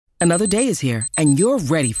Another day is here, and you're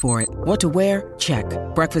ready for it. What to wear? Check.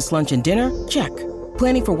 Breakfast, lunch, and dinner? Check.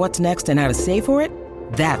 Planning for what's next and how to save for it?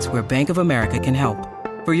 That's where Bank of America can help.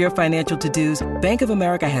 For your financial to-dos, Bank of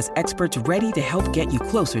America has experts ready to help get you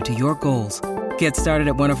closer to your goals. Get started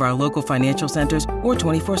at one of our local financial centers or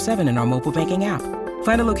 24/7 in our mobile banking app.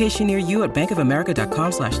 Find a location near you at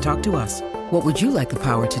bankofamerica.com/talktous. What would you like the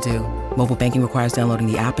power to do? Mobile banking requires downloading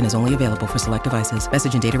the app and is only available for select devices.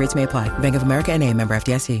 Message and data rates may apply. Bank of America N.A., member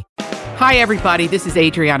FDIC. Hi, everybody. This is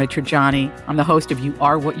Adriana Trajani. I'm the host of You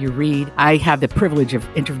Are What You Read. I have the privilege of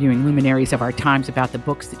interviewing luminaries of our times about the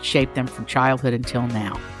books that shaped them from childhood until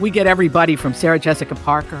now. We get everybody from Sarah Jessica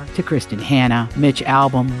Parker to Kristen Hanna, Mitch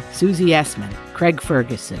Albom, Susie Essman, Craig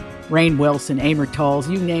Ferguson, Rainn Wilson, Amor Tolls,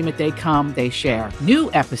 you name it, they come, they share.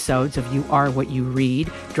 New episodes of You Are What You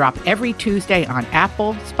Read drop every Tuesday on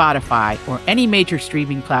Apple, Spotify, or any major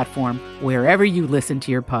streaming platform wherever you listen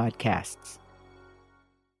to your podcasts.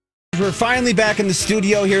 We're finally back in the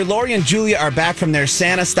studio here. Lori and Julia are back from their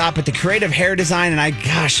Santa stop at the Creative Hair Design. And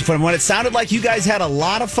from what it sounded like, you guys had a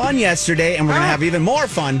lot of fun yesterday, and we're going to have even more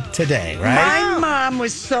fun today, right? My mom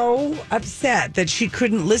was so upset that she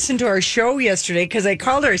couldn't listen to our show yesterday because I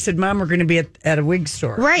called her. I said, Mom, we're going to be at a wig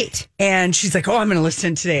store. Right. And she's like, oh, I'm going to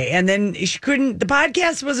listen today. And then she couldn't, the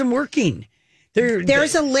podcast wasn't working.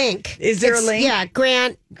 There's a link. Is there a link? Yeah,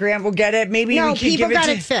 Grant will get it. Maybe no, we can people give got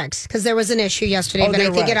it it fixed because there was an issue yesterday, but I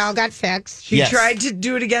think it all got fixed. She tried to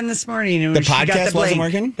do it again this morning. And the podcast wasn't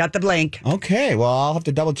working? Got the blank. Okay, well, I'll have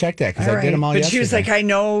to double check that because I did them all yesterday. But she was like, I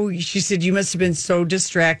know. She said, you must have been so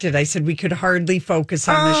distracted. I said, we could hardly focus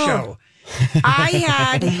on the show. I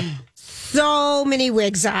had so many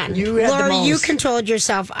wigs on. You had Laura, the most. you controlled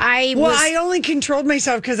yourself. I only controlled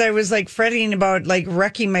myself because I was like fretting about like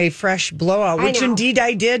wrecking my fresh blowout, which indeed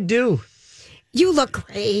I did do. You look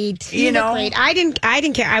great. You look great. I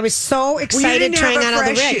didn't care. I was so excited trying on all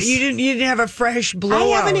the wigs. You didn't have a fresh blowout. I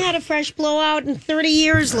haven't had a fresh blowout in 30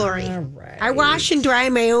 years, Lori. Right. I wash and dry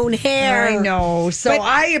my own hair. I know. So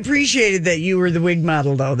I appreciated that you were the wig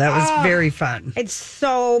model, though. That was very fun. It's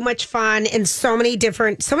so much fun, and so many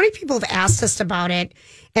people have asked us about it.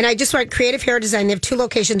 And I just went Creative Hair Design. They have 2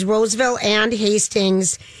 locations, Roseville and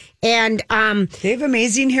Hastings. And they have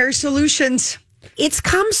amazing hair solutions. It's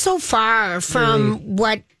come so far from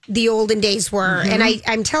what the olden days were. Mm-hmm. And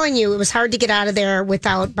I'm telling you, it was hard to get out of there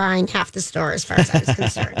without buying half the store as far as I was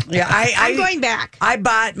concerned. I'm going back. I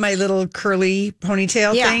bought my little curly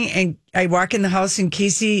ponytail thing, and I walk in the house, and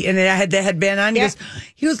Casey, and I had the headband on.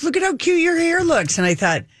 He goes, look at how cute your hair looks. And I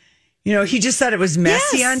thought, he just thought it was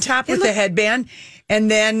messy on top with the headband. And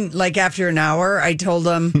then, like, after an hour, I told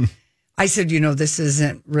him... I said, this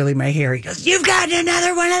isn't really my hair. He goes, you've got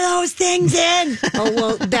another one of those things in. Oh,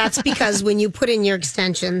 well, that's because when you put in your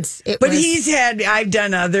extensions, I've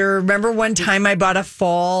done remember one time I bought a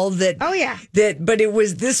fall that. Oh, yeah. But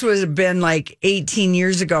this was been like 18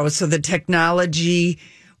 years ago. So the technology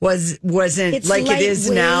wasn't it's like it is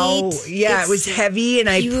now. Yeah, it was heavy, and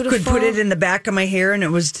beautiful. I could put it in the back of my hair, and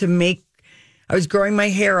it was I was growing my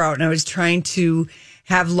hair out, and I was trying to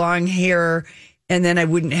have long hair. And then I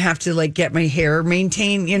wouldn't have to like get my hair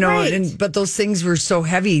maintained, Right. But those things were so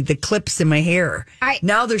heavy, the clips in my hair.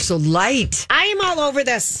 Now they're so light. I am all over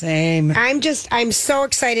this. Same. I'm so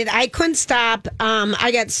excited. I couldn't stop.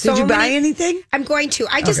 I got so Did you buy anything? I'm going to.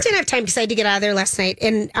 I just didn't have time because I had to get out of there last night.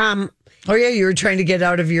 And oh yeah, you were trying to get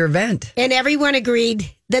out of your event. And everyone agreed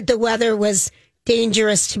that the weather was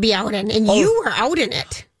dangerous to be out in, and you were out in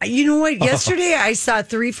it. You know what? Yesterday I saw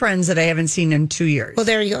 3 friends that I haven't seen in 2 years. Well,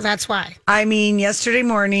 there you go. That's why. I mean, yesterday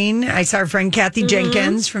morning I saw our friend Kathy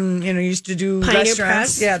Jenkins from used to do Pioneer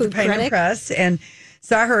restaurants, Press, the Pioneer Press, and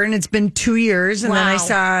saw her, and it's been 2 years. And then I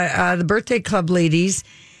saw the Birthday Club ladies,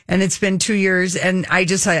 and it's been 2 years. And I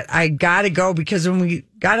just I gotta go because when we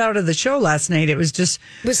got out of the show last night, it was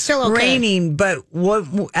still okay. raining. But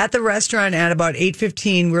at the restaurant at about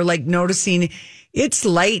 8:15, we're like noticing. It's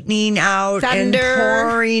lightning out, thunder, and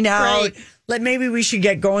pouring out. Right. Like maybe we should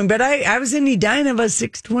get going. But I was in Edina about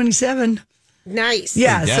 6:27. Nice.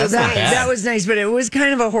 Yeah, so that was nice. But it was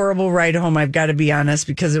kind of a horrible ride home, I've got to be honest,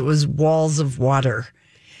 because it was walls of water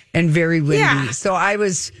and very windy. Yeah. So I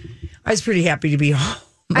was pretty happy to be home.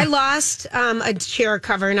 I lost a chair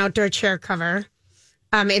cover, an outdoor chair cover.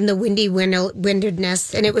 In the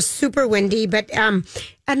windedness, and it was super windy. But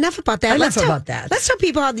enough about that. Let's tell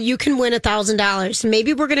people how you can win $1,000.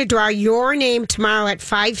 Maybe we're going to draw your name tomorrow at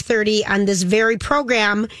 5:30 on this very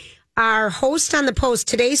program. Our host on the post,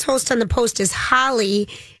 today's host on the post is Holly,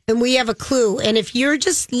 and we have a clue. And if you're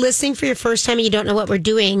just listening for your first time and you don't know what we're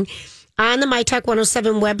doing, on the My Talk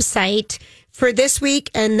 107 website, for this week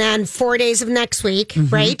and then 4 days of next week,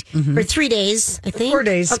 right? Or 3 days, I think. 4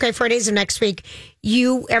 days. Okay, 4 days of next week.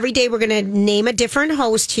 Every day we're going to name a different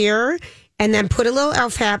host here and then put a little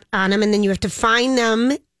elf hat on them, and then you have to find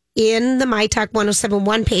them in the My Talk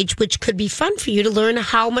 1071 page, which could be fun for you to learn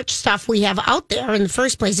how much stuff we have out there in the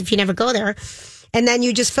first place if you never go there. And then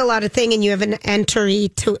you just fill out a thing and you have an entry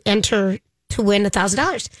to enter to win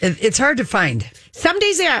 $1,000. It's hard to find. Some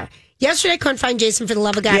days they are. Yesterday I couldn't find Jason for the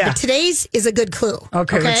love of God, but today's is a good clue.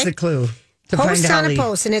 Okay, what's the clue? To Post find on Holly. a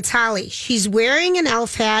post, and it's Holly. She's wearing an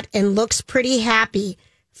elf hat and looks pretty happy.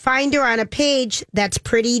 Find her on a page that's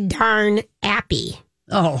pretty darn appy.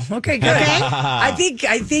 Oh, okay, good. Okay? I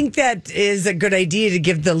think that is a good idea to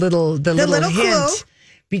give the little little hint. clue.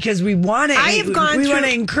 Because we want to, I have gone we want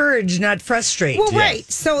to through- encourage, not frustrate. Well, right.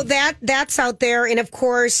 So that's out there, and of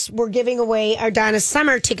course, we're giving away our Donna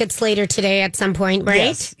Summer tickets later today at some point,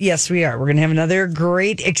 right? Yes, we are. We're going to have another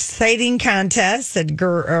great, exciting contest that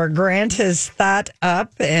Grant has thought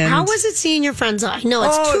up. And How was it seeing your friends? I know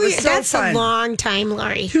it's Oh, 2 it was years. so That's fun. a long time,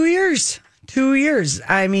 Laurie. 2 years. 2 years.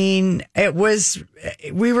 I mean, it was.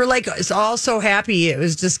 We were like all so happy. It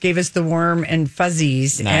was just gave us the warm and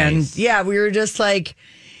fuzzies, Nice. and yeah, we were just like.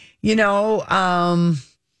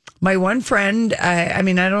 My one friend, I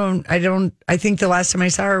think the last time I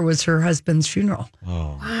saw her was her husband's funeral,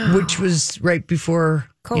 which was right before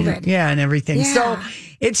COVID. and everything. Yeah. So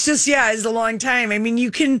it's just, it's a long time. I mean,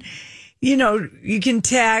 you can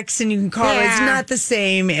text and you can call. Yeah. It's not the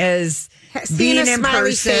same as Seeing being a in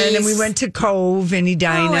smiley person. face. And we went to Cove in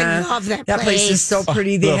Edina. Oh, I love that place place. is so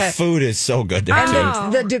pretty. They The had food is so good there, too.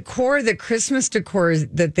 know. the decor, the Christmas decor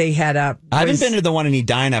that they had up. I haven't was- been to the one in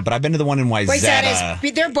Edina, but I've been to the one in Wait, Wayzata. that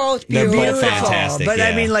is, they're both They're beautiful. both fantastic. But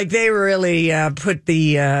I yeah. mean, like they really put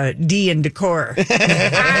the D in decor.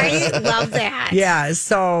 I love that. Yeah.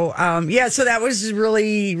 So, so that was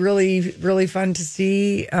really, really, really fun to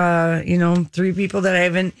see. 3 people that I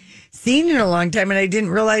haven't seen in a long time, and I didn't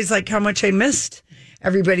realize like how much I missed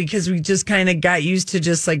everybody because we just kind of got used to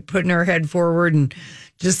just like putting our head forward and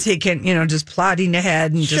just taking, just plodding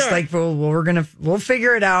ahead and just like, well, we'll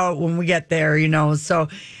figure it out when we get there, So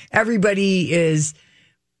everybody is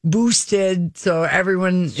boosted, so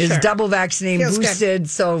everyone is double vaccinated, Feels good. boosted,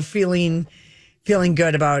 so feeling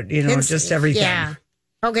good about just everything. Yeah.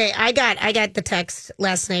 Okay, I got the text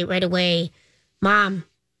last night right away. Mom,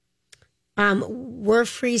 we're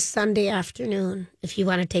free Sunday afternoon if you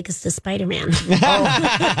want to take us to Spider-Man.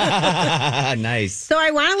 Nice. So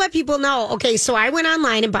I want to let people know. Okay, so I went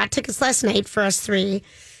online and bought tickets last night for us 3,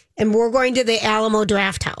 and we're going to the Alamo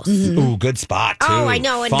Draft House. Ooh, good spot, too. Oh, I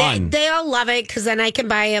know, and Fun. they all love it because then I can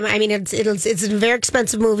buy them. I mean, it's a very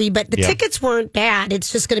expensive movie, but the tickets weren't bad.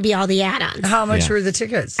 It's just going to be all the add-ons. How much Yeah. were the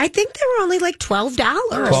tickets? I think they were only like $12.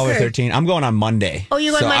 12 or 13. I'm going on Monday. Oh,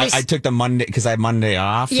 you went so Monday. I took the Monday because I had Monday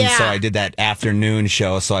off. Yeah. And so I did that afternoon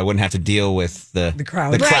show so I wouldn't have to deal with the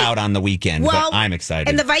crowd. crowd on the weekend. Well, but I'm excited.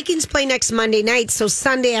 And the Vikings play next Monday night, so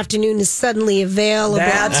Sunday afternoon is suddenly available.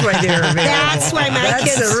 That's why they're available. That's why my That's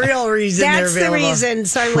kids. the real reason they're That's the available. reason.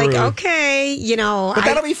 So I'm like, okay, but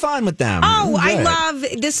that'll be fun with them. Oh, I Good. love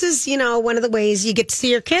this. Is one of the ways you get to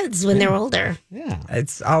see your kids when they're older. Yeah.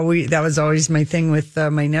 That was always my thing with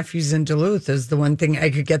my nephews in Duluth. Is the one thing I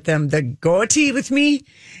could get them to go to eat with me,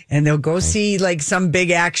 and they'll go see like some big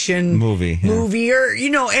action Movie, yeah.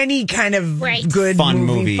 or any kind of Right. good Fun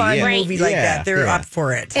movie, fun yeah. movie like Yeah, that. They're yeah. up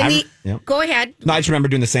for it. And Yep. go ahead. No, I just remember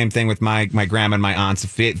doing the same thing with my grandma and my aunts.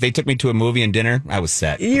 If they took me to a movie and dinner, I was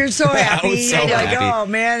set. You're so happy. I was so You're like, happy. oh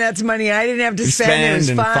man, that's money I didn't have to spend. It was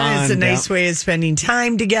spend and fun. It's a fun, nice yeah. way of spending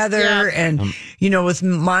time together. Yeah. And, with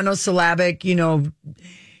monosyllabic,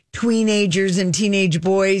 teenagers and teenage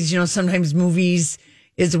boys, sometimes movies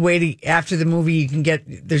is a way to, after the movie, you can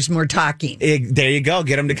there's more talking. There you go.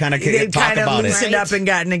 Get them to kind of They've talk kind of about it. loosened up and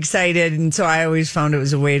gotten excited. And so I always found it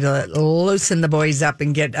was a way to loosen the boys up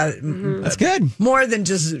and get That's good. more than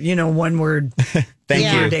just, one word. Thank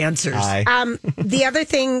Yeah. you. Word answers. Bye. The other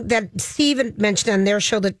thing that Steve mentioned on their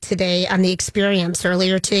show today on the Experience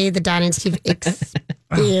earlier today, the Don and Steve Experience,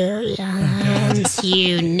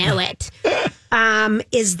 you know it,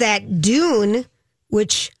 is that Dune,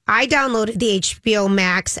 which I downloaded the HBO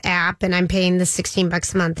Max app and I'm paying the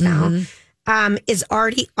 $16 a month now, is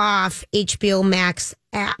already off HBO Max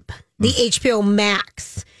app, the HBO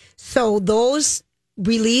Max. So those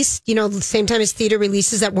released, the same time as theater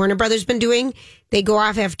releases that Warner Brothers been doing, they go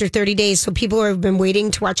off after 30 days. So people who have been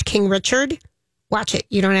waiting to watch King Richard, watch it.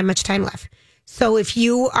 You don't have much time left. So if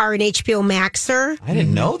you are an HBO Maxer, I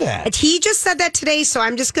didn't know that. he just said that today, so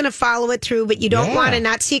I'm just going to follow it through. But you don't Yeah. want to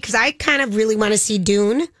not see it because I kind of really want to see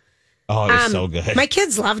Dune. Oh, it's so good. My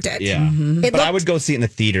kids loved it. Yeah. It But I looked- would go see it in the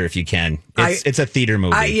theater if you can. It's a theater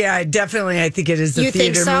movie. Definitely. I think it is a You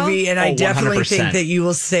think theater so? movie, and I definitely 100%. think that you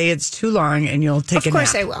will say it's too long, and you'll take a nap. Of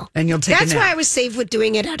course I will. And you'll take That's a nap. why I was safe with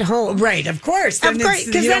doing it at home. Right, of course. Then Of course,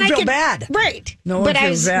 you don't feel bad. Right. No one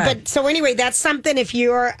feels bad. But so anyway, that's something if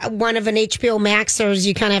you're one of an HBO Maxers,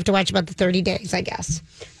 you kind of have to watch about the 30 days, I guess.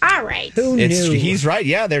 All right. Who knew? He's right.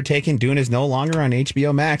 Yeah, they're taking Dune is no longer on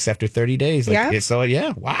HBO Max after 30 days.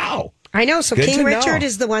 So, wow. I know. So Good King to Richard know.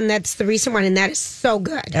 is the one that's the recent one, and that is so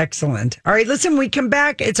good. Excellent. All right, listen, we come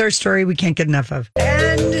back. It's our story we can't get enough of.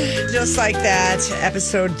 And just like that,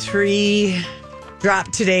 episode 3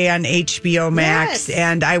 dropped today on HBO Max,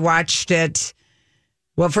 and I watched it.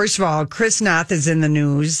 Well, first of all, Chris Noth is in the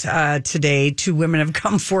news today. 2 women have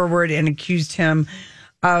come forward and accused him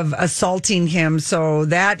of assaulting him. So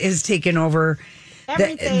that has taken over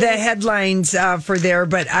the headlines for there.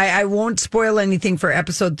 But I won't spoil anything for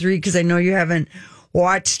episode 3 because I know you haven't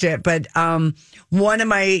watched it. But one of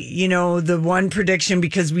my, the one prediction,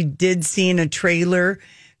 because we did see in a trailer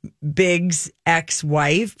Big's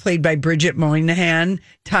ex-wife, played by Bridget Moynihan,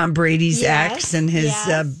 Tom Brady's ex, and his,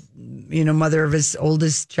 mother of his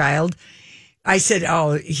oldest child. I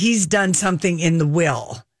said, he's done something in the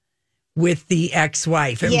will with the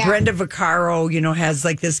ex-wife. And Brenda Vaccaro, has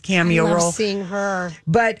like this cameo role. Seeing her.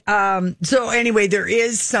 But, so anyway, there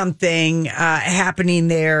is something happening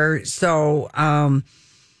there. So,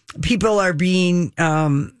 people are being,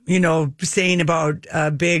 saying about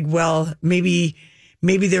Big, well, maybe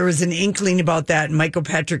there was an inkling about that. And Michael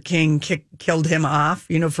Patrick King killed him off,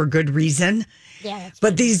 for good reason. Yeah,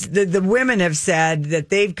 but the women have said that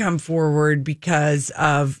they've come forward because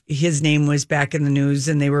of his name was back in the news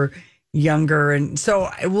and they were younger. And so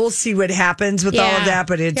we'll see what happens with all of that.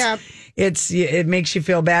 But it makes you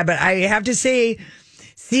feel bad. But I have to say,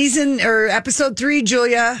 episode 3,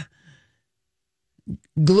 Julia,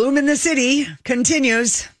 gloom in the city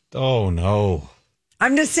continues. Oh, no.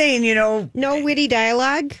 I'm just saying, no witty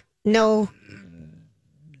dialogue. No.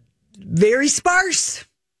 Very sparse.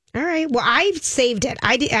 All right. Well, I saved it.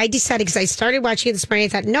 I decided because I started watching it this morning. I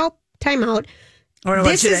thought, nope, time out. I want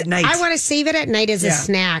to watch it at night. I want to save it at night as a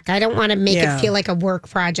snack. I don't want to make it feel like a work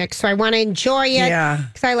project. So I want to enjoy it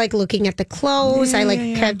because I like looking at the clothes. I like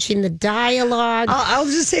catching the dialogue. I'll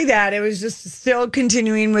just say that. It was just still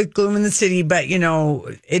continuing with Gloom in the City, but,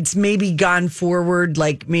 it's maybe gone forward,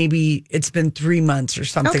 like maybe it's been 3 months or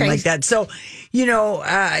something like that. So,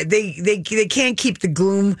 they can't keep the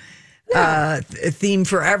gloom theme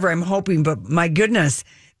forever, I'm hoping. But my goodness,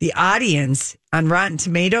 the audience on Rotten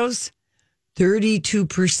Tomatoes,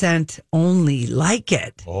 32% only like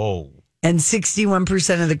it. Oh. And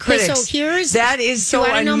 61% of the critics. So that is so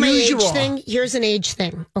unusual. Know my age thing? Here's an age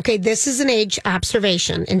thing. Okay, this is an age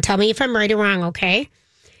observation. And tell me if I'm right or wrong, okay?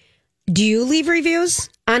 Do you leave reviews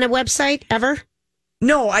on a website ever?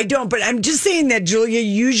 No, I don't. But I'm just saying that, Julia,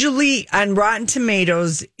 usually on Rotten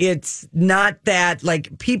Tomatoes, it's not that,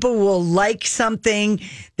 like, people will like something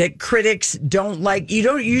that critics don't like. You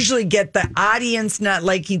don't usually get the audience not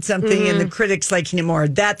liking something and the critics liking it more.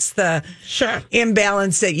 That's the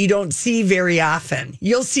imbalance that you don't see very often.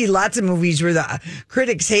 You'll see lots of movies where the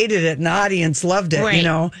critics hated it and the audience loved it,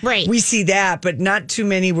 Right. We see that, but not too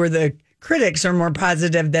many where the critics are more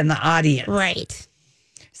positive than the audience. Right.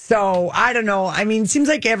 So, I don't know. I mean, it seems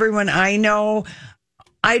like everyone I know,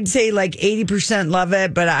 I'd say like 80% love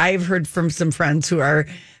it, but I've heard from some friends who are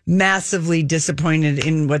massively disappointed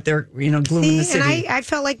in what they're, Gloom in the City. And I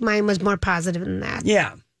felt like mine was more positive than that.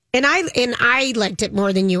 Yeah. And I liked it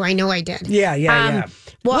more than you. I know I did. Yeah.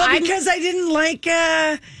 Well, because I didn't like,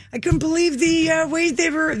 I couldn't believe the way they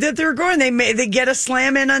were going. They get a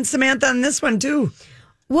slam in on Samantha on this one too.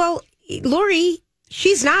 Well, Lori,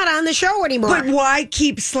 she's not on the show anymore. But why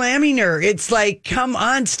keep slamming her? It's like, come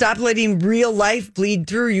on, stop letting real life bleed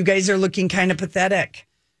through. You guys are looking kind of pathetic.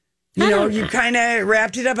 You kind of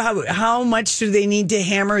wrapped it up. How much do they need to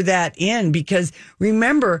hammer that in? Because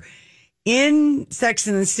remember, in Sex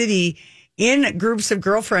and the City, in groups of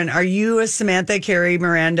girlfriend, are you a Samantha, Carrie,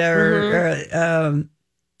 Miranda, or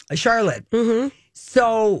a Charlotte? Mm-hmm.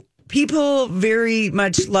 So people very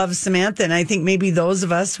much love Samantha. And I think maybe those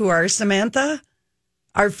of us who are Samantha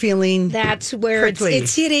are feeling that's where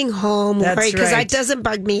it's hitting home, right? Because that doesn't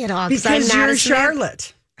bug me at all. Because you're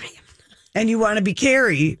Charlotte, and you want to be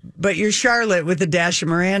Carrie, but you're Charlotte with a dash of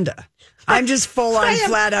Miranda. I'm just full on,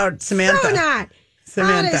 flat out Samantha. So not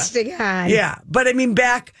Samantha. Honest to God. Yeah, but I mean,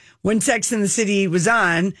 back when Sex and the City was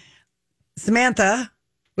on, Samantha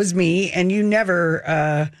was me, and you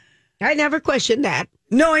never. I never questioned that.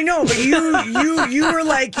 No, I know, but you were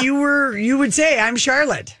like you would say I'm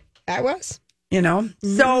Charlotte. I was. You know,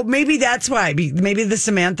 so maybe that's why. Maybe the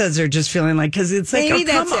Samanthas are just feeling like, because it's like, maybe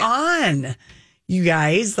come on, you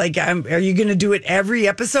guys. Like, are you going to do it every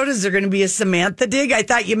episode? Is there going to be a Samantha dig? I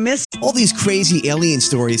thought you missed. All these crazy alien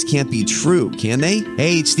stories can't be true, can they?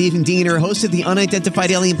 Hey, it's Stephen Diener, host of the Unidentified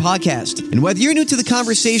Alien Podcast. And whether you're new to the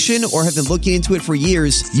conversation or have been looking into it for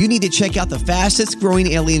years, you need to check out the fastest growing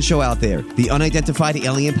alien show out there, the Unidentified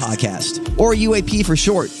Alien Podcast, or UAP for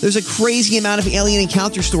short. There's a crazy amount of alien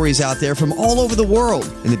encounter stories out there from all over the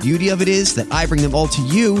world. And the beauty of it is that I bring them all to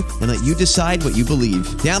you and let you decide what you believe.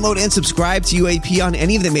 Download and subscribe to UAP on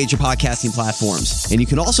any of the major podcasting platforms. And you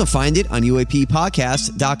can also find it on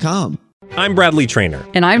UAPpodcast.com. I'm Bradley Trainer.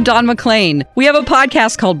 And I'm Don McClain. We have a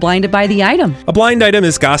podcast called Blinded by the Item. A blind item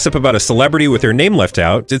is gossip about a celebrity with their name left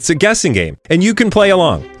out. It's a guessing game, and you can play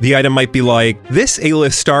along. The item might be like, this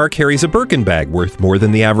A-list star carries a Birkin bag worth more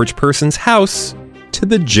than the average person's house to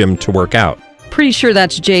the gym to work out. Pretty sure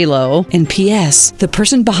that's J-Lo. And P.S. the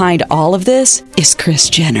person behind all of this is Kris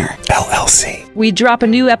Jenner, LLC. We drop a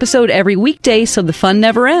new episode every weekday so the fun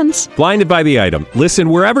never ends. Blinded by the Item. Listen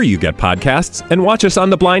wherever you get podcasts and watch us on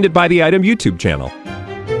the Blinded by the Item YouTube channel.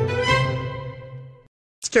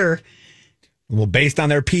 Well, based on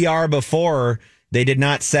their PR before, they did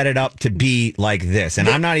not set it up to be like this. And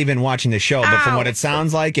I'm not even watching the show, but from what it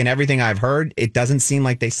sounds like and everything I've heard, it doesn't seem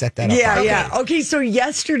like they set that up. Yeah. Okay, so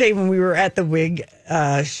yesterday when we were at the wig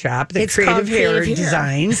shop, it's Creative Hair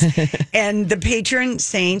Designs, and the patron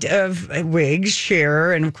saint of wigs,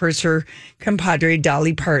 Cher, and of course her compadre,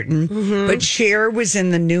 Dolly Parton. But Cher was in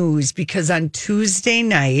the news because on Tuesday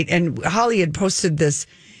night, and Holly had posted this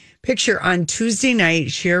picture on Tuesday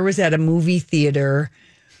night, Cher was at a movie theater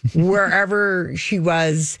wherever she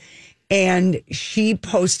was, and she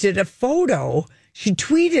posted a photo. She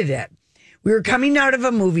tweeted it. We were coming out of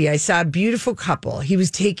a movie. I saw a beautiful couple. He was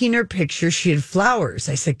taking her picture. She had flowers.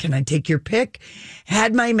 I said, can I take your pic?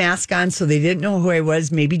 Had my mask on so they didn't know who I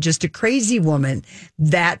was. Maybe just a crazy woman.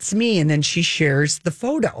 That's me. And then she shares the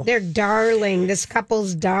photo. They're darling. This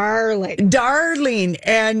couple's darling. Darling.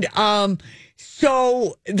 And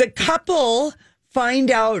so the couple find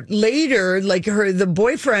out later, like the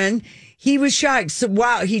boyfriend, he was shocked. So,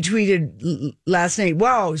 wow, he tweeted last night,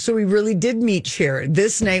 wow, so we really did meet Cher.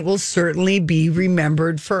 This night will certainly be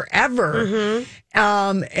remembered forever.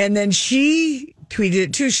 And then she tweeted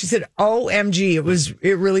it too. She said, OMG,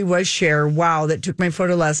 it really was Cher. Wow, that took my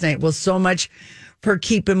photo last night. Well, so much for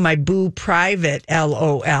keeping my boo private,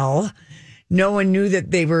 LOL. No one knew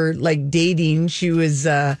that they were like dating. She was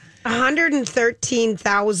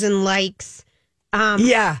 113,000 likes.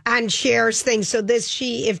 On Cher's thing. So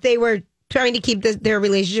if they were trying to keep their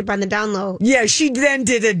relationship on the down low. Yeah, she then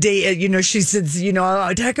did a date. She said,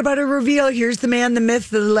 I'll talk about a reveal. Here's the man, the myth,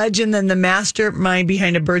 the legend, and the mastermind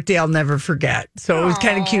behind a birthday I'll never forget. So it was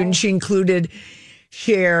kind of cute. And she included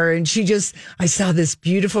Cher, and I saw this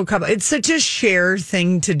beautiful couple. It's such a Cher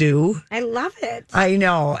thing to do. I love it. I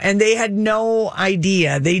know. And they had no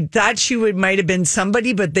idea. They thought she might have been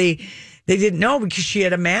somebody, but they didn't know because she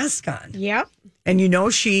had a mask on. Yep. And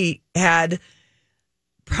she had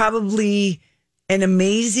probably an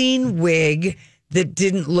amazing wig that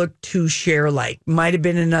didn't look too Cher-like. Might have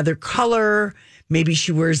been another color. Maybe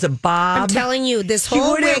she wears a bob. I'm telling you, this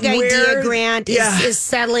whole wig idea, Grant, is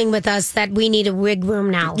settling with us that we need a wig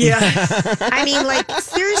room now. Yeah. I mean, like,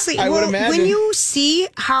 seriously. I would imagine. When you see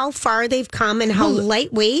how far they've come and how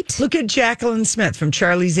lightweight. Look at Jacqueline Smith from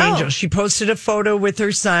Charlie's Angels. She posted a photo with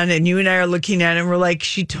her son, and you and I are looking at it, and we're like,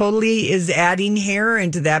 she totally is adding hair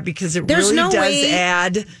into that because it really does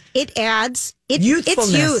add. It adds. Youthfulness.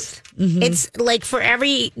 It's youth. Mm-hmm. It's like for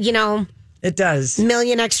every, it does.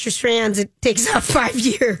 million extra strands, it takes out 5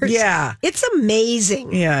 years. Yeah. It's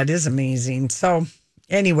amazing. Yeah, it is amazing. So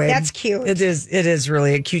anyway. That's cute. It is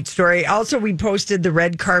really a cute story. Also, we posted the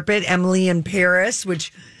red carpet, Emily in Paris,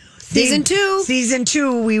 which Season 2. Season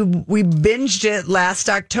 2. We binged it last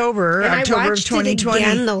October. And October I watched of 2020. it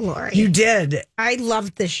again, though, Lori. You did. I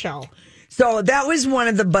loved this show. So that was one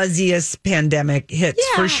of the buzziest pandemic hits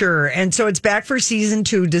for sure. And so it's back for season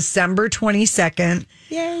 2, December 22nd.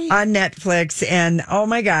 Yay. On Netflix. And oh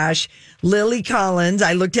my gosh, Lily Collins,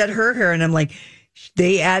 I looked at her hair and I'm like,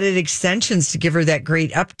 they added extensions to give her that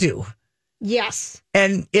great updo. Yes.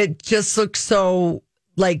 And it just looks so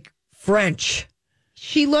like French.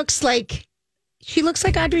 She looks like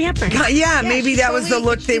Audrey Hepburn. Yeah, maybe that was the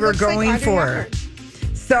look they were going for.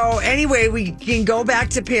 So anyway, we can go back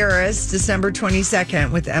to Paris, December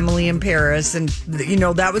 22nd with Emily in Paris. And,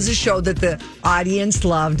 that was a show that the audience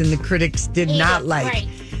loved and the critics did not like. Right.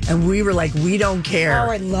 And we were like, we don't care.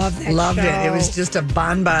 Oh, I love that Loved show. it. It was just a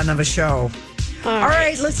bonbon of a show. All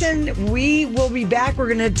right, listen, we will be back. We're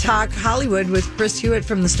going to talk Hollywood with Chris Hewitt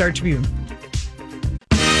from the Star Tribune.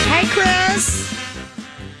 Hey, Chris.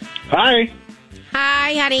 Hi.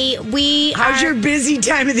 Hi, honey. How's your busy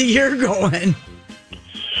time of the year going?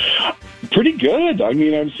 Pretty good. I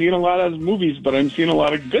mean, I'm seeing a lot of movies, but I'm seeing a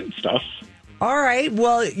lot of good stuff. All right.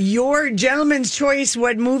 Well, your gentleman's choice,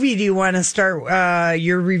 what movie do you want to start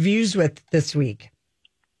your reviews with this week?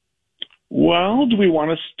 Well, do we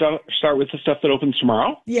want to start with the stuff that opens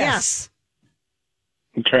tomorrow? Yes.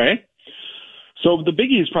 Okay. So the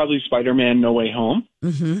biggie is probably Spider-Man No Way Home.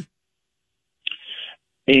 Mm-hmm.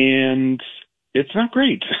 And it's not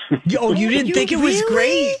great. Oh, you didn't think it was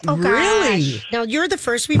great? Oh, really? Gosh. No, you're the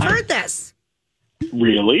first we've heard this.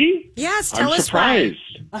 Really? Yes, tell I'm us surprised.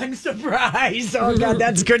 why. I'm surprised. Oh, God,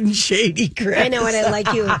 that's good and shady, Chris. I know, and I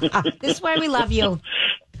like you. This is why we love you. All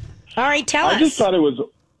right, tell us. I just thought it was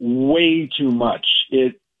way too much.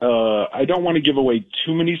 I don't want to give away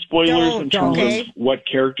too many spoilers in terms of what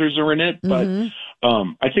characters are in it, but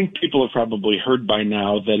I think people have probably heard by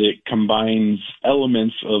now that it combines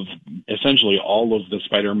elements of essentially all of the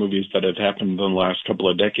Spider movies that have happened in the last couple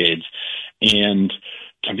of decades. And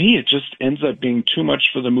to me, it just ends up being too much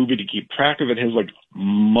for the movie to keep track of. It has like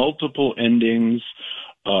multiple endings.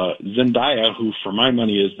 Zendaya, who for my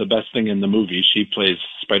money is the best thing in the movie, she plays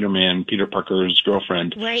Spider-Man, Peter Parker's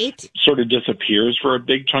girlfriend, right? Sort of disappears for a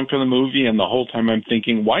big chunk of the movie, and the whole time I'm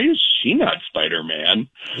thinking, why is she not Spider-Man?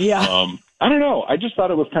 Yeah. I don't know. I just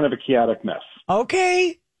thought it was kind of a chaotic mess.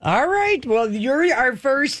 Okay. All right. Well, you're our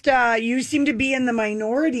first. You seem to be in the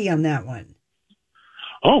minority on that one.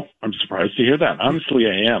 Oh, I'm surprised to hear that. Honestly,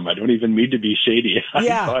 I am. I don't even mean to be shady. I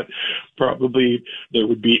thought probably there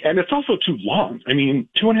would be, and it's also too long. I mean,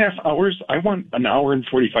 2.5 hours. I want an hour and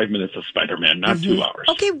 45 minutes of Spider-Man, not 2 hours.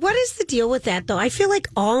 Okay, what is the deal with that, though? I feel like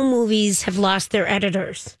all movies have lost their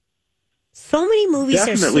editors. So many movies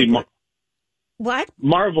Definitely. are what?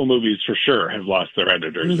 Marvel movies for sure have lost their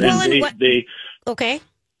editors. Well, and they okay.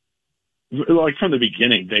 Like from the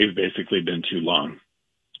beginning, they've basically been too long.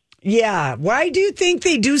 Yeah. Why do you think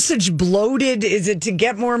they do such bloated? Is it to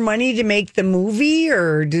get more money to make the movie,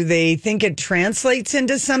 or do they think it translates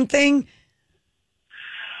into something?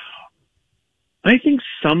 I think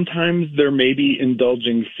sometimes there may be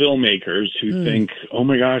indulging filmmakers who think, oh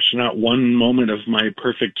my gosh, not one moment of my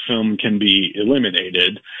perfect film can be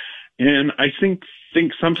eliminated. And I think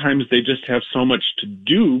sometimes they just have so much to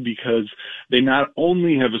do because they not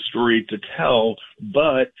only have a story to tell,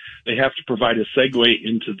 but they have to provide a segue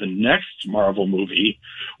into the next Marvel movie,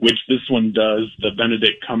 which this one does. The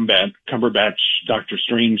Benedict Cumberbatch Doctor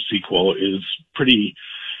Strange sequel is pretty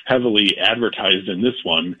heavily advertised in this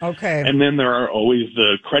one. Okay. And then there are always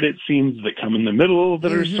the credit scenes that come in the middle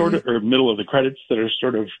that are sort of, or middle of the credits that are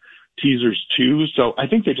sort of teasers too. So I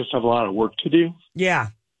think they just have a lot of work to do. Yeah.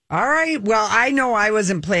 All right. Well, I know I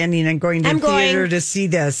wasn't planning on going to theater to see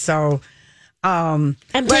this, so I'm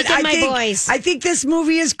taking my boys. I think this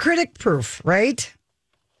movie is critic proof, right?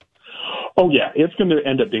 Oh yeah, it's going to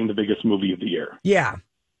end up being the biggest movie of the year. Yeah.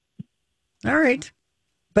 All right,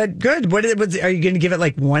 but good. What are you going to give it?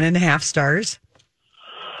 Like 1.5 stars?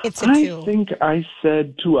 It's a 2. I think I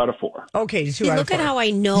said 2 out of 4. Okay, 2 out of 4. Look at how I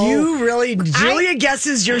know. You really, Julia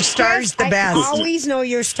guesses your stars the best. I always know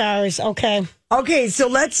your stars. Okay. Okay, so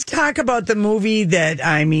let's talk about the movie that,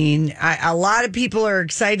 I mean, a lot of people are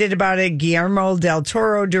excited about it. Guillermo del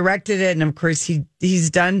Toro directed it, and of course he's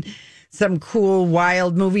done some cool,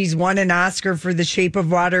 wild movies, won an Oscar for The Shape of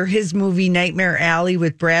Water, his movie Nightmare Alley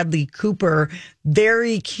with Bradley Cooper.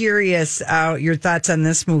 Very curious your thoughts on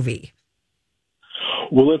this movie.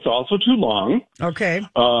 Well, it's also too long. Okay.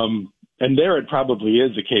 And there it probably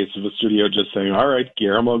is a case of a studio just saying, all right,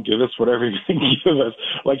 Guillermo, give us whatever you can give us.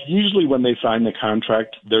 Like usually when they sign the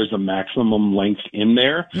contract, there's a maximum length in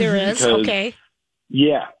there. There is? Okay.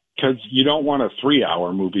 Yeah, because you don't want a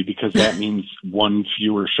 3-hour movie because that means one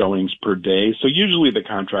fewer showings per day. So usually the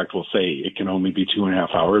contract will say it can only be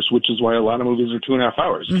 2.5 hours, which is why a lot of movies are 2.5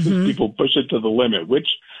 hours. Because people push it to the limit, which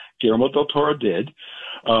Guillermo del Toro did.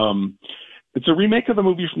 It's a remake of the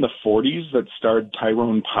movie from the 40s that starred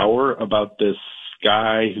Tyrone Power about this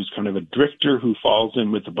guy who's kind of a drifter who falls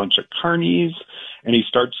in with a bunch of carnies, and he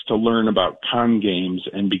starts to learn about con games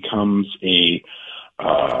and becomes a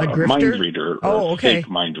mind reader or fake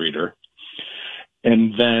mind reader.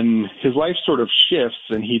 And then his life sort of shifts,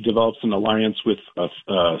 and he develops an alliance with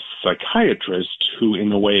a psychiatrist who,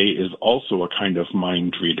 in a way, is also a kind of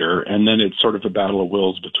mind reader. And then it's sort of a battle of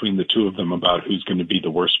wills between the two of them about who's going to be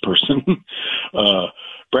the worst person.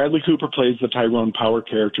 Bradley Cooper plays the Tyrone Power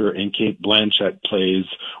character, and Cate Blanchett plays,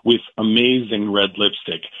 with amazing red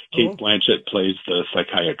lipstick, Cate Blanchett plays the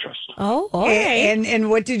psychiatrist. Oh, all right.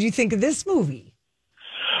 And what did you think of this movie?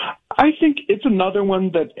 I think it's another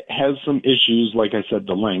one that has some issues. Like I said,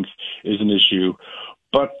 the length is an issue.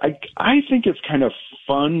 But I think it's kind of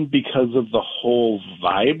fun because of the whole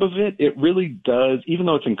vibe of it. It really does, even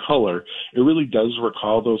though it's in color, it really does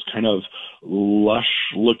recall those kind of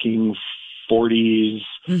lush-looking 40s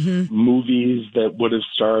movies that would have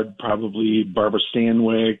starred probably Barbara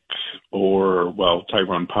Stanwyck or, well,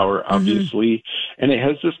 Tyrone Power, obviously. And it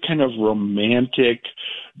has this kind of romantic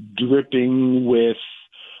dripping with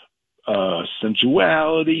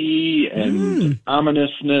sensuality and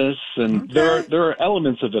ominousness, and there are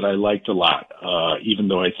elements of it I liked a lot, even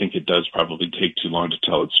though I think it does probably take too long to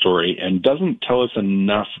tell its story and doesn't tell us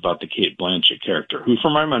enough about the Cate Blanchett character, who, for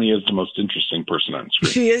my money, is the most interesting person on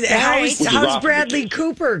screen. She is. How's Bradley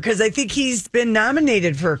Cooper? Because I think he's been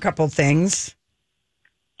nominated for a couple things.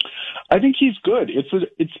 I think he's good.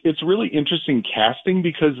 It's really interesting casting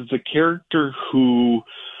because it's a character who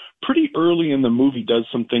pretty early in the movie does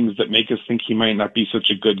some things that make us think he might not be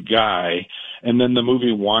such a good guy. And then the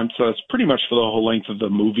movie wants us pretty much for the whole length of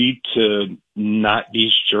the movie to not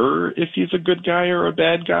be sure if he's a good guy or a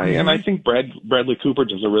bad guy. And I think Bradley Cooper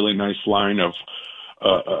does a really nice line of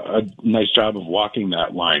a nice job of walking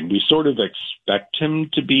that line. We sort of expect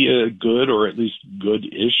him to be a good or at least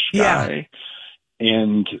good-ish guy. Yeah.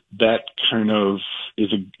 And that kind of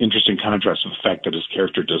is an interesting contrast with the fact that his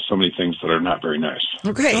character does so many things that are not very nice.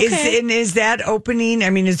 Okay. Is that opening?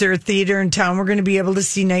 I mean, is there a theater in town we're going to be able to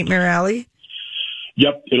see Nightmare Alley?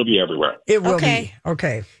 Yep, it'll be everywhere. It will be.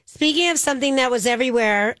 Okay. Speaking of something that was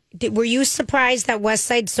everywhere, were you surprised that West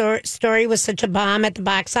Side Story was such a bomb at the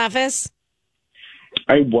box office?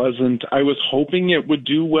 I wasn't. I was hoping it would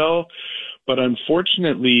do well. But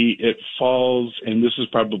unfortunately, it falls, and this is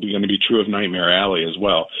probably going to be true of Nightmare Alley as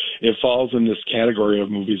well, it falls in this category of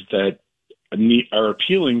movies that are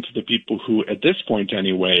appealing to the people who, at this point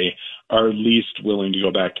anyway, are least willing to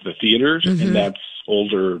go back to the theaters, and that's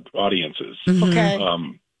older audiences. Okay.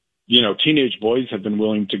 Teenage boys have been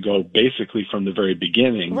willing to go basically from the very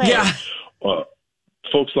beginning. Right. Yeah.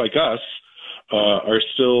 Folks like us are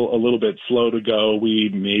still a little bit slow to go. We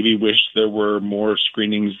maybe wish there were more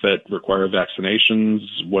screenings that require vaccinations,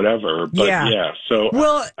 whatever. But so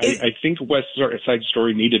I think West Side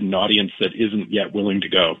Story needed an audience that isn't yet willing to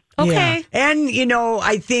go. Okay. Yeah.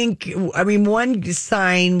 And, one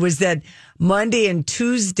sign was that Monday and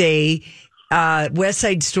Tuesday, West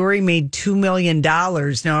Side Story made $2 million.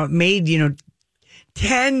 Now, it made,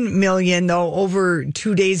 $10 million though over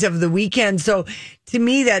 2 days of the weekend. So to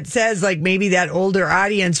me, that says like maybe that older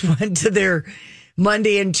audience went to their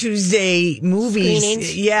Monday and Tuesday movies.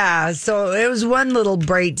 Screenings. Yeah. So it was one little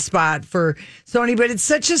bright spot for Sony, but it's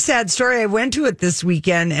such a sad story. I went to it this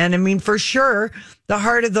weekend, and I mean, for sure, the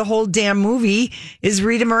heart of the whole damn movie is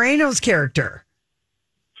Rita Moreno's character.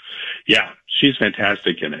 Yeah, she's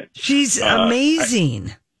fantastic in it. She's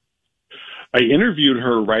amazing. I interviewed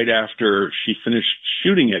her right after she finished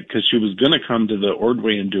shooting it because she was going to come to the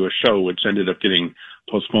Ordway and do a show, which ended up getting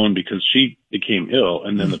postponed because she became ill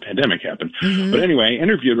and then the pandemic happened. But anyway, I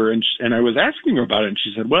interviewed her and I was asking her about it, and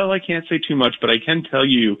she said, well, I can't say too much, but I can tell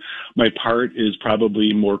you my part is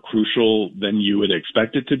probably more crucial than you would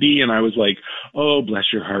expect it to be. And I was like, oh,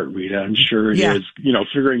 bless your heart, Rita. I'm sure it is,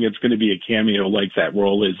 figuring it's going to be a cameo like that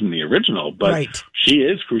role is in the original, but she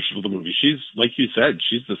is crucial to the movie. She's, like you said,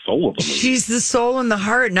 she's the soul of the movie. She's the soul and the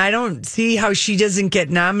heart, and I don't see how she doesn't get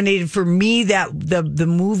nominated. For me, that the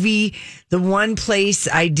movie, the one place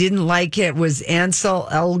I didn't like it was Ansel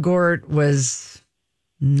Elgort was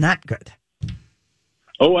not good.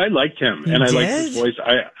 Oh, I liked him, and I liked his voice.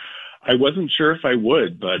 I wasn't sure if I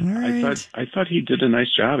would, but I thought he did a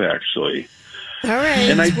nice job, actually. All right.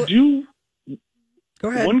 And I do. Go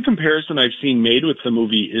ahead. One comparison I've seen made with the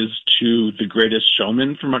movie is to The Greatest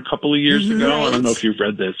Showman from a couple of years ago. Right. I don't know if you've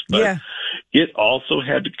read this, but it also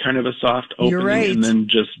had kind of a soft opening and then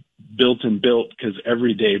just built because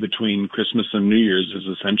every day between Christmas and New Year's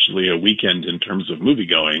is essentially a weekend in terms of movie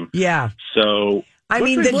going. Yeah. So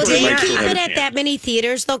will they keep it at that many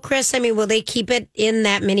theaters though, Chris? I mean, will they keep it in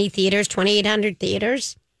that many theaters, 2,800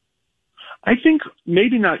 theaters? I think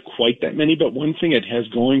maybe not quite that many, but one thing it has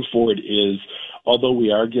going for it is, although we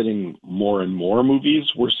are getting more and more movies,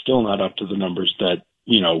 we're still not up to the numbers that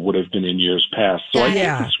would have been in years past. So I think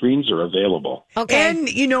the screens are available. Okay. And,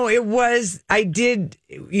 your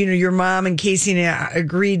mom and Casey and I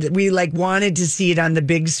agreed that we wanted to see it on the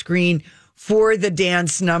big screen for the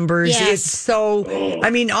dance numbers. Yes. It's so,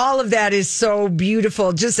 all of that is so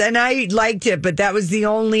beautiful. And I liked it, but that was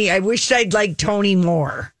I wished I'd liked Tony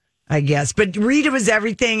more, I guess. But Rita was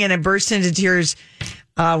everything, and I burst into tears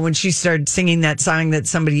when she started singing that song that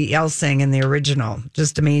somebody else sang in the original.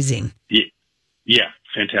 Just amazing. Yeah,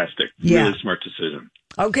 fantastic. Yeah. Really smart decision.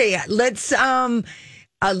 Okay, let's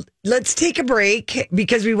take a break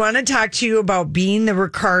because we want to talk to you about Being the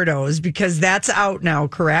Ricardos, because that's out now,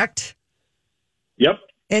 correct? Yep.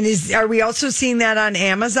 And are we also seeing that on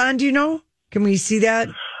Amazon? Do you know? Can we see that?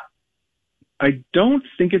 I don't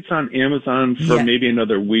think it's on Amazon for maybe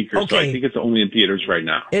another week or so. I think it's only in theaters right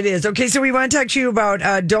now. It is. Okay, so we want to talk to you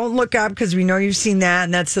about Don't Look Up, because we know you've seen that,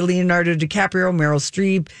 and that's the Leonardo DiCaprio, Meryl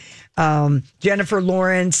Streep, Jennifer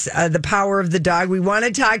Lawrence, The Power of the Dog. We want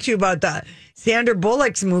to talk to you about the Sandra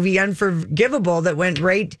Bullock's movie, Unforgivable, that went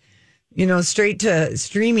right, straight to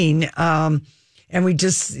streaming. And we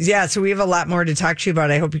so we have a lot more to talk to you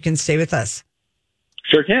about. I hope you can stay with us.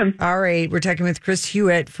 Sure can. All right. We're talking with Chris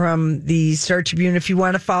Hewitt from the Star Tribune. If you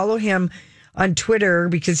want to follow him on Twitter,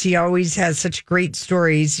 because he always has such great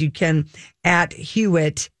stories, you can at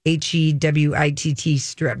Hewitt, HEWITT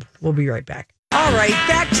strip. We'll be right back. All right,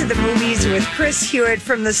 back to the movies with Chris Hewitt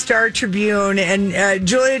from the Star Tribune. And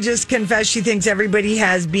Julia just confessed she thinks everybody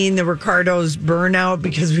has Being the Ricardos burnout,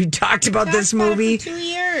 because we talked about this movie for 2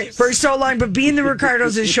 years. For so long. But Being the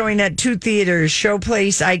Ricardos is showing at 2 theaters,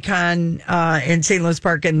 Showplace, Icon in St. Louis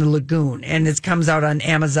Park, and the Lagoon. And it comes out on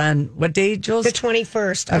Amazon. What day, Jules? The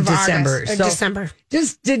 21st of December. December.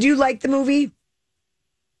 Did you like the movie?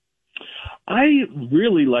 I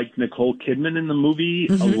really liked Nicole Kidman in the movie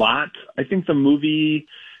a lot. I think the movie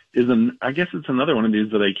is I guess it's another one of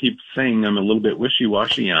these that I keep saying I'm a little bit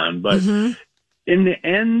wishy-washy on, but in the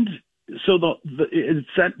end, so it's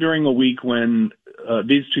set during a week when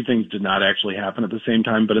these two things did not actually happen at the same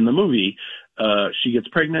time, but in the movie, she gets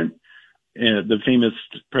pregnant, the famous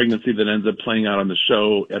pregnancy that ends up playing out on the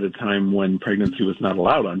show at a time when pregnancy was not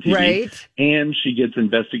allowed on TV. Right. And she gets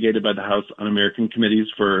investigated by the House Un-American Committees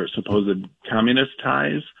for supposed communist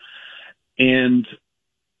ties. And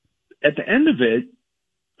at the end of it,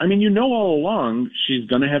 all along, she's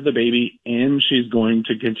going to have the baby and she's going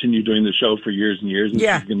to continue doing the show for years and years. And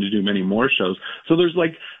she's going to do many more shows. So there's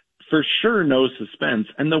for sure no suspense,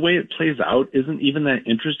 and the way it plays out isn't even that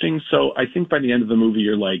interesting. So I think by the end of the movie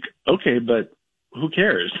you're like, okay, but who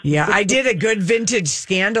cares? Yeah, I did a good vintage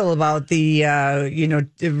Scandal about the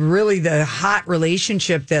really the hot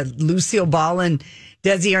relationship that Lucille Ball and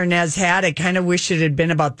Desi Arnaz had. I kind of wish it had been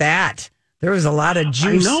about that. There was a lot of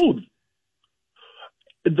juice. I know.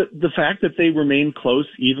 The fact that they remained close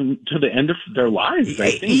even to the end of their lives,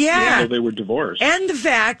 I think, even though they were divorced. And the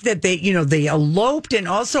fact that they eloped, and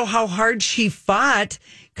also how hard she fought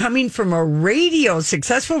coming from a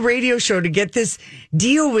successful radio show to get this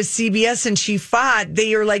deal with CBS, and she fought.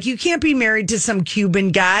 They are like, you can't be married to some Cuban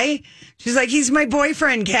guy. She's like, he's my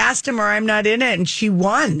boyfriend, cast him or I'm not in it, and she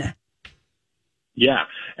won. Yeah,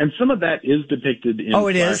 and some of that is depicted in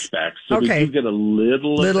flashbacks. So we do get a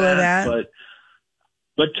little of that.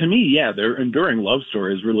 But to me, their enduring love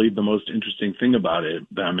story is really the most interesting thing about it.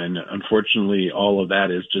 And unfortunately, all of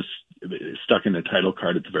that is just stuck in the title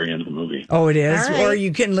card at the very end of the movie. Oh, it is? Right. Or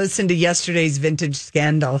you can listen to yesterday's Vintage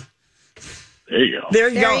Scandal. There you go. There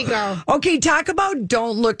you go. Okay, talk about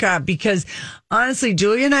Don't Look Up, because honestly,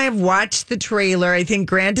 Julia and I have watched the trailer. I think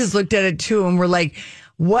Grant has looked at it too, and we're like,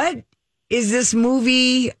 what is this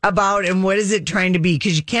movie about, and what is it trying to be?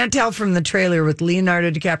 Because you can't tell from the trailer with Leonardo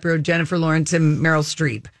DiCaprio, Jennifer Lawrence, and Meryl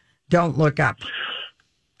Streep. Don't Look Up.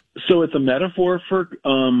 So it's a metaphor for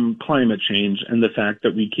climate change and the fact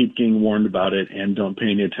that we keep getting warned about it and don't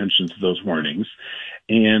pay any attention to those warnings.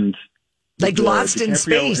 And Lost DiCaprio in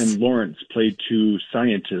Space. And Lawrence played 2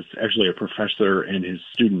 scientists, actually a professor and his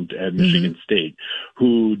student at Michigan State,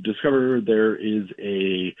 who discover there is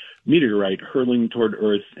a meteorite hurtling toward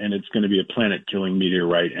Earth, and it's going to be a planet-killing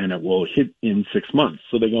meteorite, and it will hit in 6 months.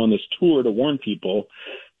 So they go on this tour to warn people,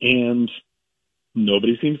 and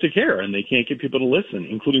nobody seems to care, and they can't get people to listen,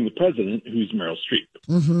 including the president, who's Meryl Streep.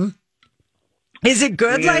 Mm-hmm. Is it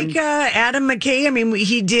good, like Adam McKay?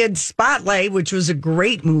 He did Spotlight, which was a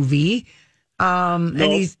great movie.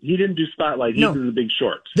 No, he didn't do Spotlight. He did The Big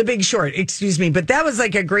Short. The Big Short, excuse me. But that was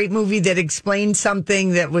like a great movie that explained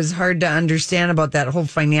something that was hard to understand about that whole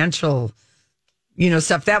financial,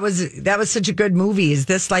 stuff. That was such a good movie. Is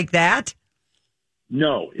this like that?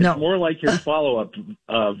 No, it's more like his follow-up,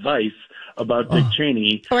 Vice, about Dick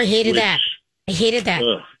Cheney. Oh, I hated that. I hated that.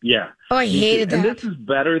 Yeah. Oh, I hated that. And this is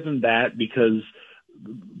better than that because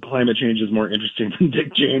climate change is more interesting than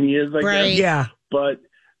Dick Cheney is, I guess. Yeah. But,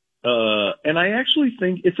 and I actually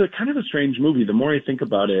think it's a kind of a strange movie. The more I think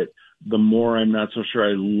about it, the more I'm not so sure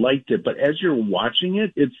I liked it. But as you're watching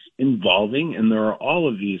it, it's involving, and there are all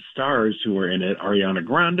of these stars who are in it. Ariana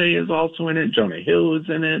Grande is also in it. Jonah Hill is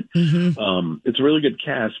in it. Mm-hmm. It's a really good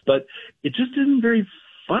cast, but it just isn't very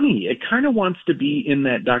funny. It kind of wants to be in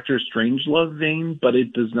that Dr. Strangelove vein, but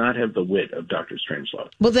it does not have the wit of Dr. Strangelove.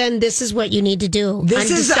 Well, then this is what you need to do. This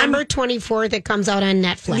is December 24th. It comes out on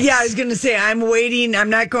Netflix. Yeah, I was going to say, I'm waiting. I'm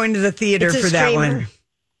not going to the theater for that one.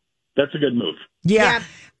 That's a good move. Yeah.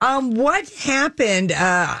 What happened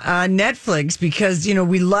on Netflix? Because,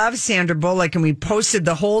 we love Sandra Bullock, and we posted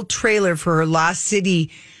the whole trailer for her Lost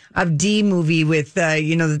City of D movie with,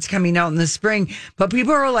 that's coming out in the spring. But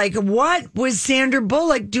people are like, what was Sandra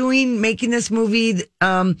Bullock doing making this movie,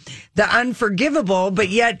 The Unforgivable? But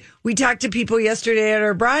yet we talked to people yesterday at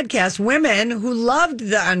our broadcast, women who loved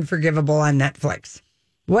The Unforgivable on Netflix.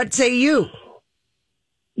 What say you?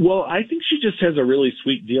 Well, I think she just has a really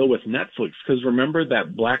sweet deal with Netflix because remember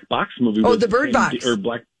that Black Box movie? Oh, the Bird Box.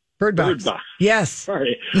 Bird Box. Yes.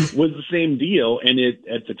 Sorry. Was the same deal. And it,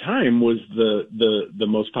 at the time, was the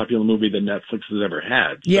most popular movie that Netflix has ever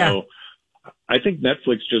had. Yeah. So I think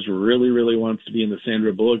Netflix just really, really wants to be in the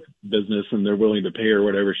Sandra Bullock business, and they're willing to pay her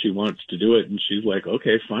whatever she wants to do it. And she's like,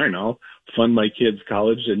 okay, fine, I'll fund my kids'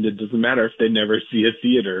 college, and it doesn't matter if they never see a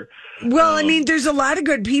theater. Well, there's a lot of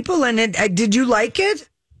good people in it. Did you like it?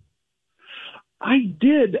 I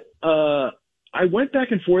did. I went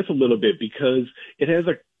back and forth a little bit because it has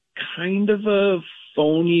a kind of a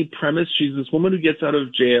phony premise. She's this woman who gets out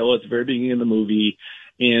of jail at the very beginning of the movie,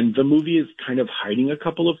 and the movie is kind of hiding a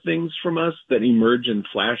couple of things from us that emerge in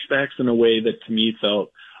flashbacks in a way that to me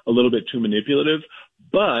felt a little bit too manipulative.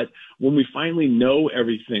 But when we finally know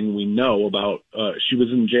everything we know about, she was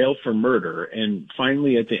in jail for murder, and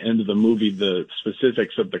finally at the end of the movie, the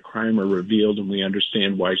specifics of the crime are revealed, and we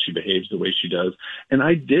understand why she behaves the way she does. And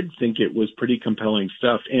I did think it was pretty compelling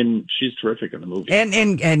stuff, and she's terrific in the movie.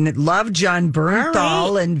 And love John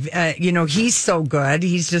Bernthal, right. And he's so good.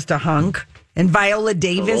 He's just a hunk. And Viola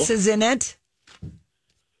Davis is in it.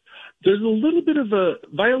 There's a little bit of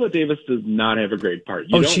Viola Davis does not have a great part.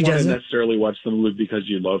 You don't want to necessarily watch the movie because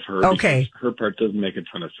you love her. Okay. Her part doesn't make a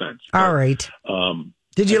ton of sense. All right.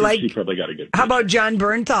 Did you like? She probably got a good. How about John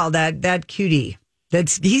Bernthal, that cutie?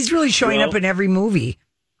 He's really showing up in every movie.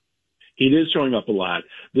 He is showing up a lot.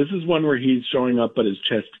 This is one where he's showing up, but his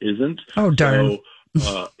chest isn't. Oh, darn.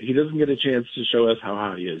 So, he doesn't get a chance to show us how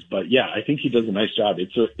hot he is. But yeah, I think he does a nice job.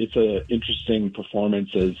 It's a interesting performance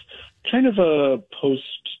as kind of a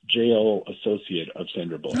post-jail associate of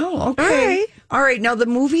Sandra Bullock. Oh, okay. All right. Now, the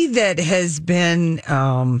movie that has been,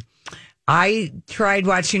 I tried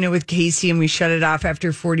watching it with Casey and we shut it off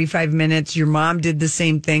after 45 minutes. Your mom did the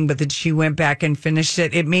same thing, but then she went back and finished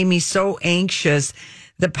it. It made me so anxious.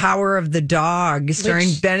 The Power of the Dog, starring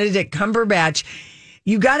Benedict Cumberbatch.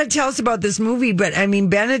 You got to tell us about this movie, but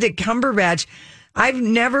Benedict Cumberbatch, I've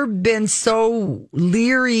never been so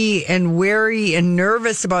leery and wary and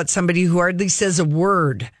nervous about somebody who hardly says a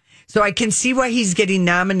word. So I can see why he's getting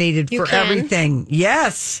nominated for everything.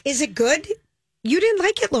 Yes. Is it good? You didn't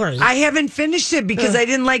like it, Lori. I haven't finished it because I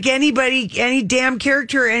didn't like any damn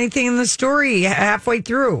character or anything in the story halfway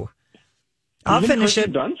through. I'll finish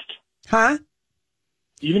it. Dunst? Huh?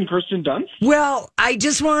 Even Kirsten Dunst? Well, I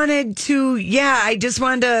just wanted to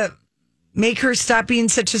make her stop being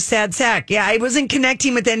such a sad sack. Yeah, I wasn't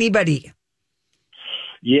connecting with anybody.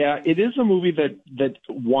 Yeah, it is a movie that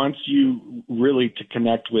wants you really to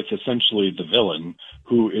connect with essentially the villain,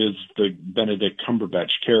 who is the Benedict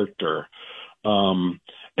Cumberbatch character. And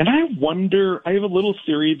I wonder, I have a little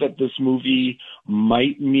theory that this movie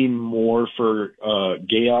might mean more for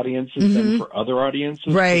gay audiences than for other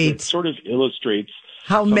audiences. Right. It sort of illustrates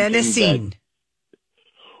how menacing.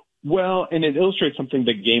 And it illustrates something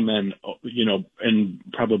that gay men, and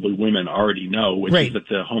probably women already know, which is that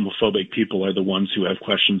the homophobic people are the ones who have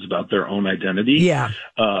questions about their own identity. Yeah.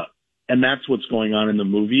 And that's what's going on in the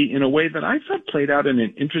movie in a way that I thought played out in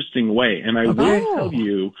an interesting way. And I will tell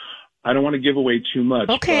you, I don't want to give away too much,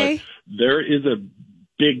 but there is a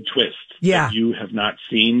big twist that you have not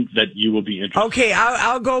seen that you will be interested in. Okay,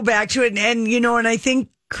 I'll go back to it. And I think,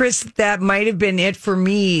 Chris, that might have been it for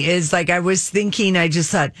me is I was thinking, I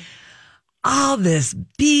just thought, all this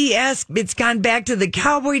BS, it's gone back to the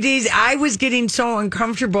cowboy days. I was getting so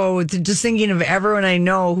uncomfortable with just thinking of everyone I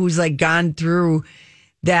know who's gone through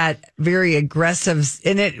that very aggressive,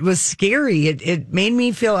 and it was scary. It made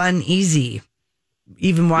me feel uneasy.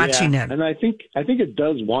 even watching it. And I think it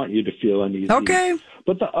does want you to feel uneasy. Okay.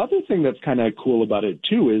 But the other thing that's kind of cool about it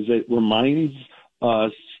too is it reminds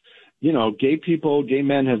us, gay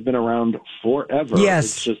men have been around forever. Yes.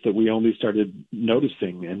 It's just that we only started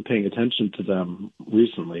noticing and paying attention to them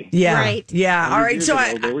recently. Yeah. Right. Yeah. All right. So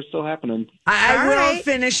they were still happening. I will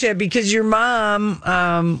finish it because your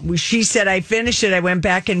mom, she said I finished it. I went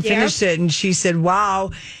back and finished it, and she said, "Wow,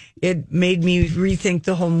 it made me rethink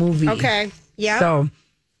the whole movie." Okay. Yeah. So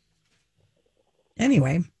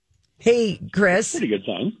anyway. Hey, Chris. Pretty good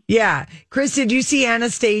song. Yeah. Chris, did you see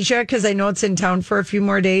Anastasia? Because I know it's in town for a few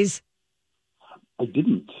more days. I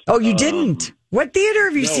didn't. Oh, you didn't? What theater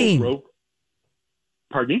have you seen?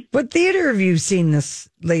 Pardon me? What theater have you seen this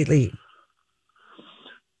lately?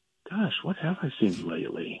 Gosh, what have I seen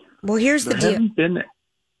lately? Well, here's the deal. There haven't been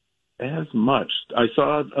as much. I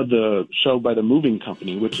saw the show by the Moving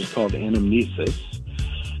Company, which is called Anamnesis.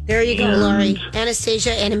 There you go, Lori.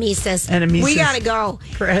 Anastasia Anamnesis. We got to go.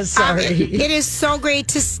 Chris, sorry. It is so great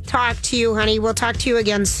to talk to you, honey. We'll talk to you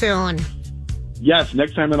again soon. Yes,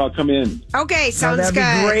 next time I'll come in. Okay, sounds that'd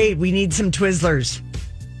good. Be great. We need some Twizzlers.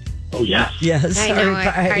 Oh, yes. Yes. I know. All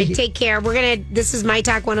right, take care. This is My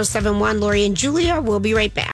Talk 107.1. Lori and Julia. We'll be right back.